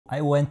I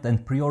went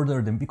and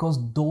pre-ordered them because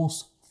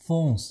those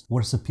phones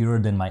were superior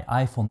than my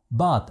iPhone.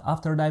 But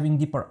after diving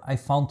deeper, I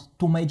found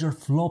two major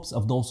flops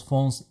of those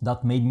phones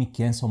that made me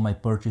cancel my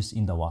purchase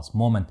in the last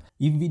moment.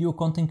 If video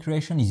content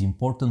creation is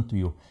important to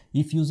you,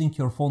 if using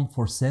your phone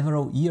for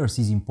several years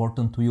is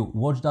important to you,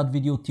 watch that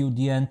video till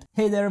the end.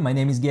 Hey there, my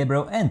name is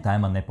Gabriel and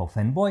I'm an Apple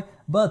fanboy,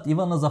 but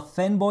even as a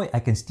fanboy, I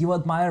can still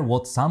admire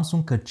what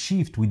Samsung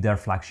achieved with their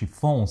flagship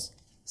phones.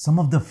 Some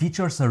of the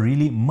features are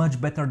really much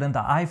better than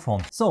the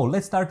iPhone. So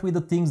let's start with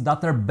the things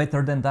that are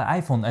better than the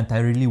iPhone and I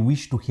really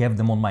wish to have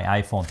them on my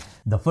iPhone.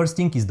 The first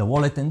thing is the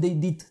wallet, and they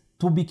did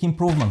two big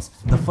improvements.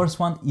 The first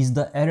one is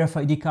the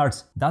RFID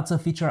cards. That's a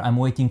feature I'm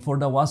waiting for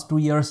the last 2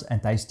 years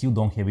and I still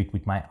don't have it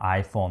with my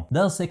iPhone.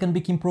 The second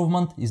big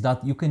improvement is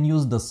that you can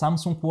use the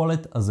Samsung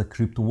wallet as a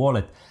crypto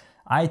wallet.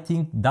 I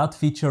think that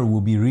feature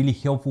will be really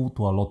helpful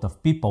to a lot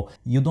of people.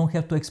 You don't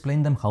have to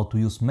explain them how to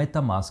use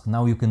MetaMask,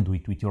 now you can do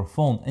it with your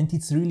phone, and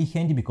it's really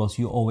handy because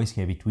you always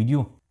have it with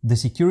you. The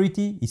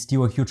security is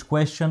still a huge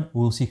question,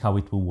 we'll see how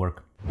it will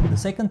work. The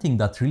second thing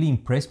that really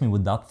impressed me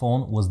with that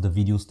phone was the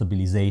video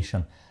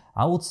stabilization.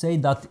 I would say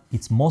that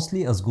it's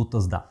mostly as good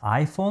as the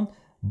iPhone,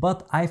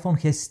 but iPhone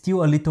has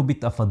still a little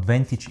bit of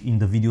advantage in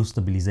the video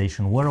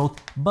stabilization world,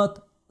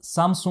 but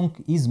Samsung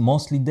is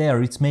mostly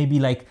there, it's maybe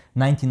like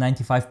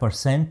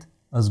 90-95%.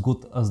 As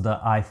good as the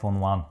iPhone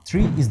one.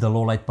 3 is the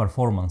low light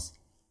performance.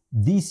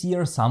 This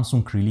year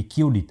Samsung really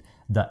killed it.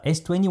 The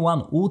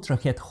S21 Ultra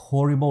had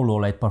horrible low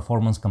light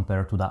performance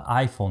compared to the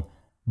iPhone,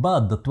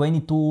 but the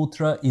 22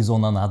 Ultra is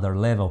on another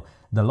level.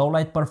 The low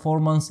light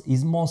performance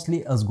is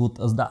mostly as good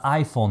as the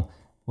iPhone.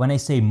 When I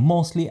say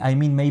mostly, I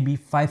mean maybe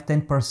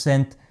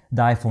 5-10%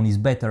 the iPhone is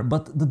better,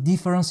 but the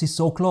difference is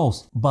so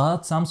close.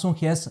 But Samsung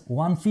has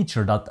one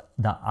feature that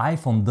the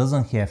iPhone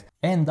doesn't have,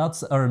 and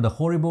that's the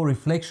horrible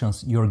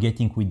reflections you're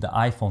getting with the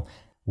iPhone.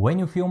 When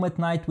you film at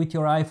night with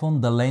your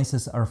iPhone, the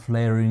lenses are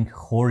flaring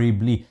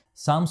horribly.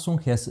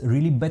 Samsung has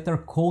really better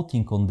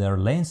coating on their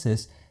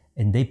lenses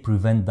and they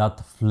prevent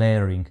that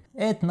flaring.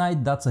 At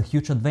night that's a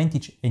huge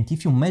advantage, and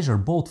if you measure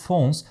both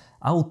phones,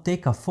 I would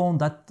take a phone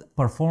that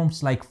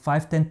performs like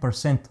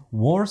 5-10%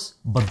 worse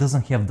but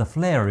doesn't have the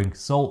flaring,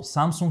 so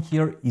Samsung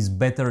here is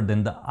better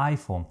than the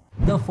iPhone.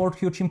 The fourth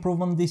huge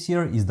improvement this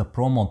year is the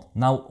Pro Mode.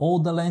 Now all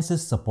the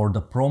lenses support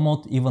the Pro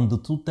Mode, even the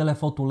two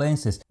telephoto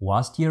lenses.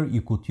 Last year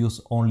you could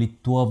use only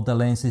 2 of the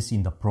lenses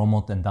in the Pro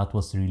Mode, and that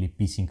was really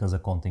pissing as a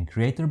content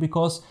creator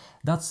because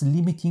that's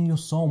limiting you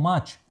so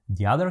much.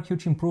 The other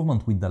huge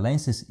improvement with the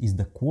lenses is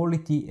the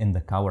quality and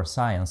the color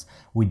science.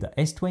 With the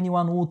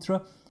S21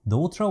 Ultra, the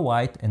ultra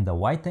wide and the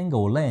wide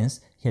angle lens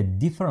had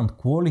different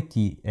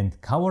quality and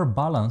color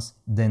balance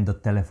than the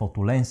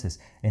telephoto lenses,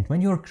 and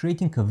when you're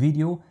creating a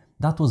video,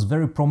 that was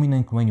very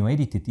prominent when you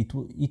edited it.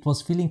 It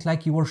was feeling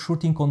like you were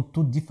shooting on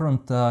 2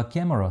 different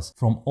cameras.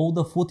 From all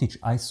the footage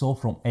I saw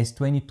from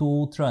S22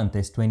 Ultra and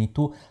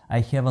S22, I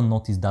haven't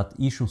noticed that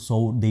issue,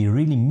 so they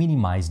really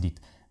minimized it.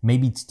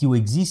 Maybe it's still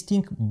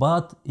existing,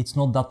 but it's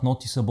not that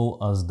noticeable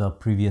as the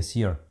previous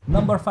year.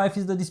 Number 5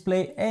 is the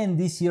display, and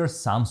this year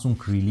Samsung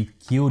really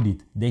killed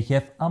it. They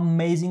have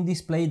amazing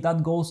display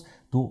that goes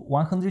to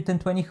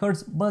 120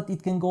 Hz, but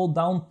it can go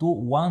down to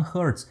 1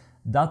 Hz.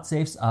 That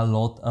saves a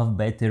lot of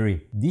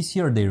battery. This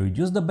year they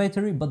reduced the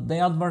battery, but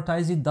they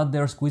advertise it that they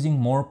are squeezing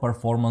more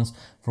performance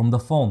from the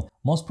phone.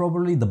 Most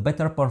probably the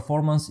better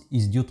performance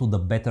is due to the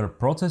better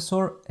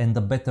processor and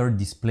the better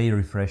display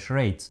refresh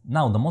rates.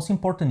 Now the most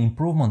important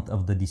improvement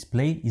of the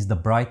display is the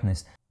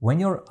brightness. When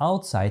you're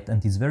outside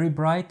and it's very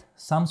bright,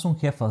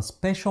 Samsung have a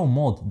special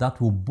mode that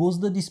will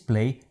boost the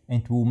display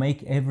and will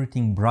make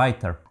everything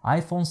brighter.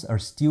 iPhones are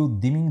still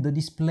dimming the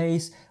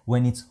displays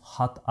when it's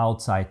hot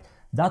outside.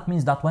 That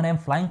means that when I'm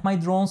flying my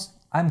drones,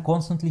 I'm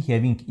constantly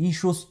having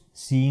issues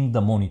seeing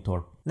the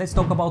monitor. Let's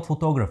talk about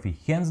photography.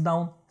 Hands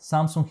down,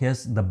 Samsung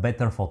has the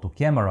better photo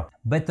camera,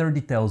 better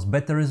details,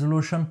 better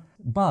resolution,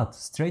 but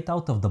straight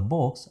out of the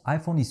box,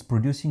 iPhone is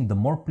producing the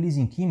more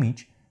pleasing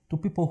image to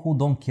people who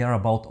don't care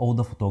about all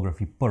the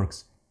photography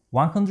perks.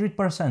 100%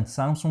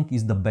 Samsung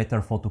is the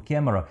better photo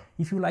camera.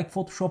 If you like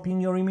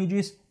photoshopping your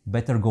images,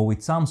 better go with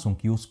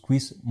Samsung. You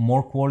squeeze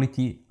more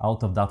quality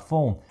out of that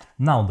phone.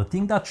 Now, the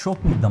thing that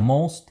shocked me the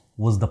most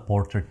was the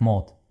portrait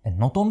mode. And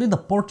not only the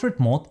portrait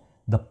mode,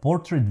 the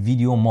portrait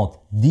video mode.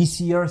 This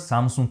year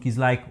Samsung is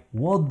like,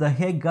 what the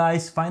heck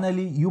guys,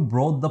 finally you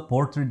brought the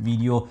portrait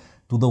video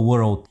to the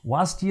world.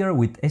 Last year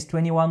with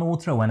S21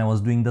 Ultra, when I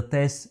was doing the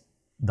test,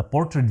 the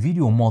portrait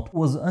video mode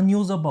was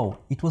unusable.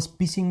 It was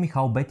pissing me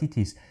how bad it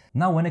is.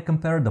 Now when I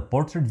compare the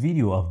portrait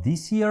video of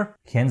this year,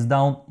 hands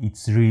down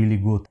it's really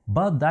good.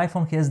 But the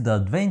iPhone has the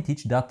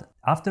advantage that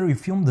after you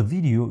film the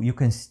video, you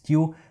can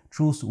still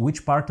choose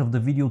which part of the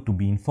video to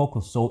be in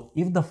focus, so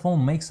if the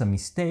phone makes a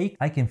mistake,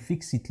 I can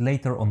fix it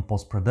later on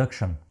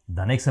post-production.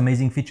 The next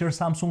amazing feature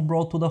Samsung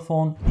brought to the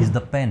phone is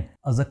the pen.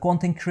 As a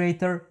content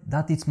creator,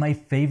 that is my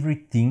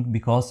favorite thing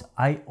because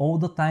I all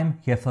the time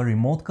have a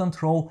remote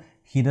control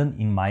hidden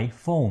in my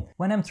phone.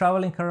 When I'm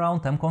traveling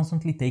around, I'm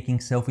constantly taking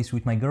selfies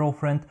with my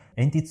girlfriend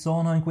and it's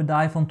so annoying with the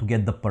iPhone to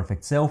get the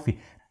perfect selfie.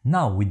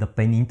 Now with the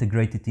pen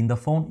integrated in the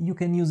phone, you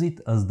can use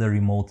it as the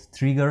remote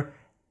trigger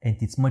and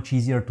it's much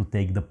easier to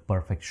take the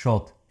perfect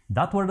shot.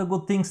 That were the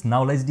good things,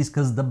 now let's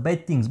discuss the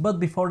bad things, but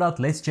before that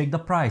let's check the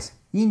price.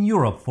 In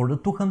Europe, for the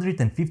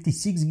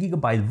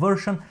 256GB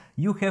version,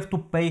 you have to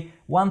pay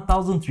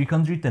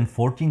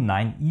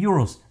 1,349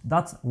 euros.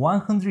 That's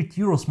 100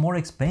 euros more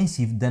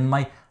expensive than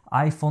my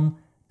iPhone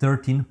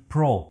 13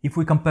 Pro. If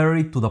we compare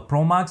it to the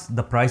Pro Max,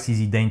 the price is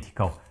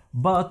identical.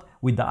 But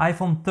with the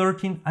iPhone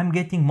 13, I'm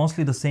getting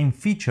mostly the same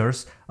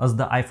features as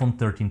the iPhone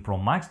 13 Pro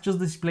Max, just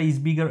the display is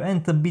bigger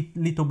and a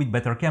little bit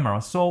better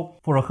camera. So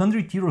for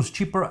 100 euros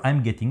cheaper,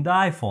 I'm getting the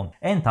iPhone.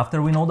 And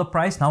after we know the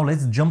price, now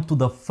let's jump to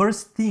the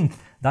first thing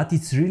that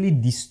is really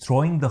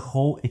destroying the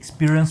whole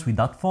experience with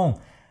that phone.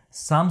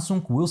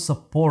 Samsung will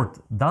support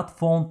that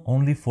phone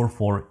only for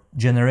 4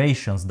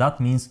 generations, that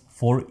means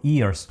 4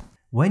 years.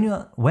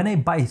 When I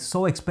buy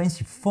so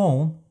expensive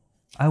phone,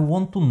 I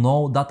want to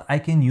know that I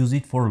can use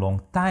it for a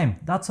long time.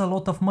 That's a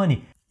lot of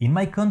money. In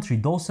my country,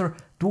 those are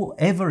 2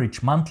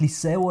 average monthly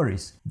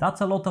salaries.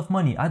 That's a lot of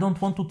money. I don't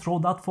want to throw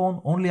that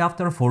phone only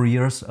after 4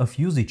 years of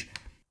usage.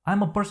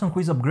 I'm a person who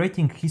is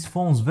upgrading his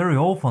phones very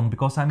often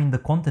because I'm in the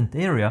content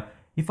area.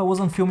 If I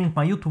wasn't filming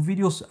my YouTube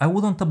videos, I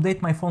wouldn't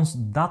update my phones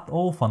that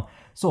often.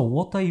 So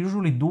what I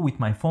usually do with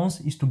my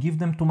phones is to give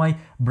them to my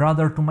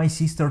brother, to my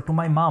sister, to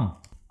my mom.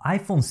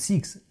 iPhone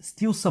 6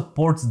 still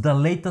supports the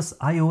latest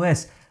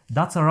iOS.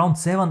 That's around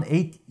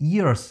 7-8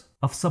 years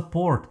of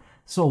support.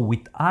 So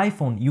with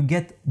iPhone you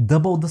get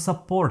double the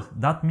support.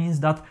 That means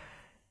that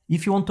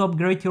if you want to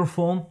upgrade your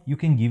phone, you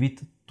can give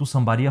it to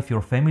somebody of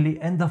your family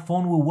and the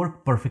phone will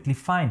work perfectly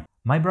fine.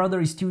 My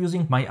brother is still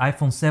using my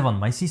iPhone 7,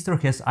 my sister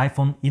has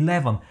iPhone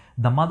 11,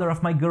 the mother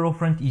of my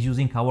girlfriend is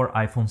using our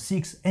iPhone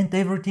 6 and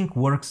everything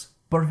works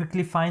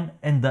perfectly fine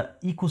and the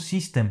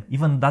ecosystem,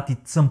 even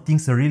that some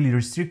things are really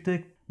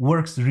restricted,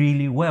 works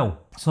really well.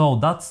 So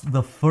that's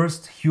the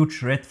first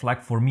huge red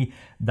flag for me,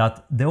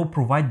 that they'll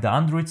provide the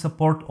Android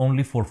support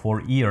only for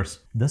 4 years.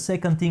 The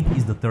second thing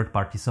is the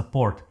third-party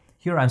support.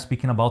 Here I'm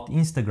speaking about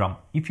Instagram.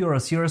 If you're a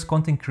serious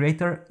content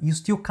creator, you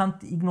still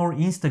can't ignore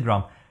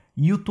Instagram.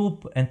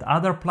 YouTube and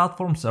other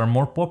platforms are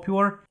more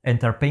popular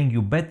and are paying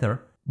you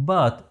better,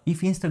 but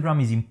if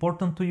Instagram is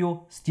important to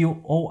you,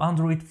 still all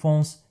Android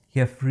phones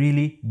have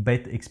really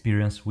bad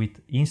experience with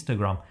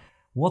Instagram.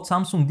 What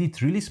Samsung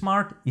did really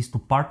smart is to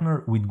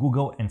partner with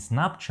Google and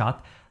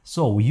Snapchat,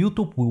 so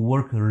YouTube will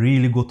work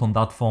really good on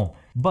that phone.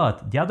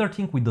 But the other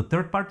thing with the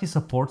third-party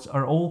supports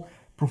are all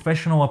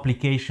professional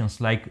applications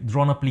like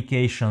drone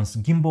applications,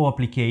 gimbal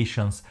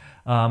applications,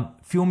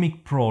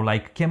 Filmic Pro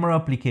like camera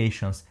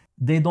applications.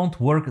 They don't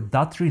work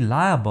that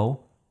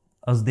reliable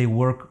as they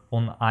work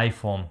on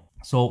iPhone.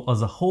 So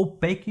as a whole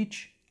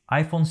package,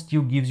 iPhone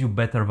still gives you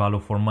better value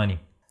for money.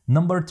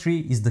 Number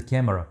 3 is the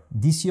camera.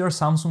 This year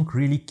Samsung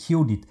really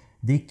killed it.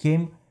 They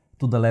came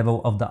to the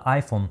level of the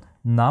iPhone.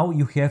 Now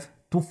you have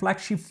 2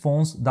 flagship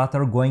phones that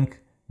are going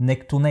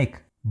neck to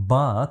neck.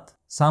 But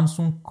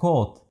Samsung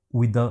caught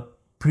with the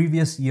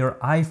previous year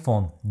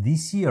iPhone.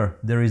 This year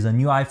there is a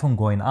new iPhone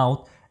going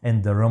out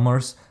and the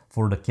rumors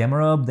for the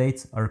camera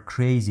updates are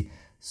crazy.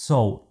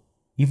 So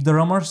if the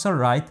rumors are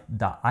right,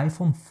 the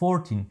iPhone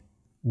 14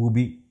 will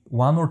be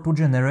 1 or 2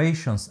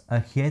 generations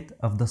ahead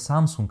of the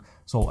Samsung.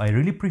 So I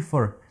really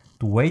prefer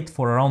to wait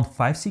for around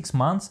 5-6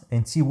 months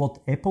and see what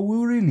Apple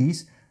will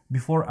release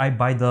before I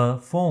buy the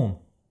phone.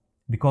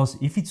 Because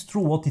if it's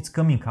true what is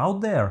coming out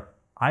there,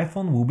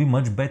 iPhone will be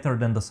much better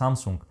than the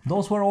Samsung.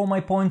 Those were all my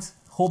points.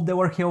 Hope they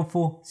were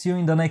helpful. See you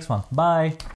in the next one. Bye!